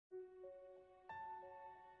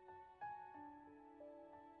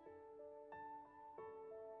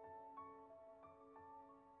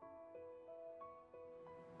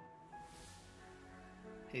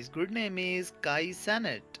His good name is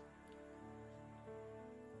Cenat.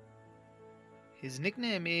 His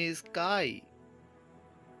nickname is Kai.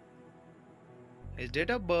 His date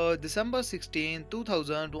of birth December 16,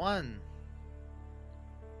 2001.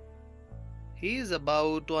 He is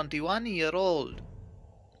about 21-year-old.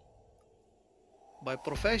 By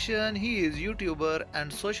profession, he is YouTuber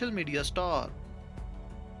and social media star.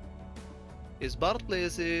 His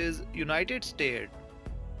birthplace is United States.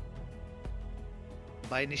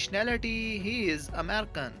 By nationality, he is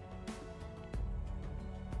American.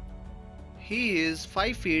 He is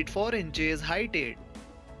 5 feet 4 inches heighted.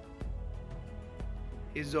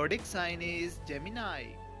 His zodiac sign is Gemini.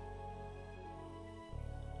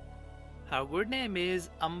 Her good name is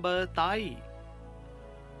Amber Tai.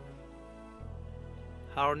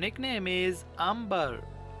 Her nickname is Amber.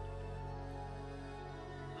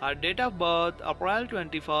 Her date of birth April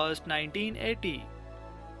 21st, 1980.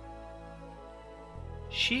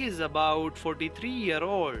 She is about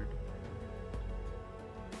 43-year-old.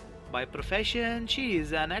 By profession, she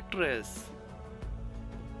is an actress.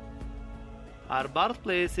 Her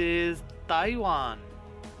birthplace is Taiwan.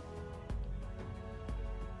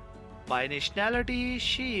 By nationality,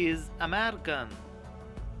 she is American.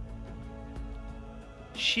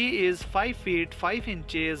 She is 5 feet 5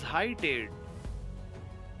 inches heighted.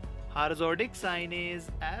 Her zodiac sign is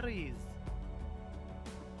Aries.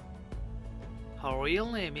 Her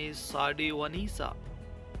real name is Sade Vanessa.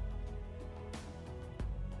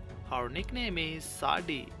 Her nickname is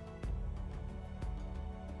Sade.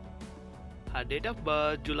 Her date of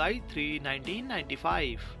birth July 3,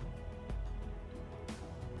 1995.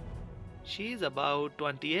 She is about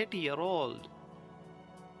 28-year-old.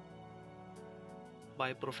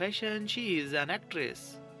 By profession, she is an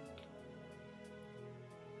actress.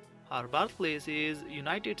 Her birthplace is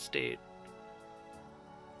United States.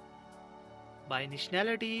 By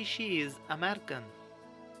nationality, she is American.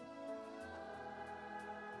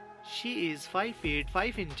 She is 5 feet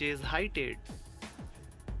 5 inches heighted.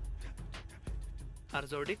 Her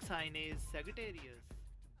zodiac sign is Sagittarius.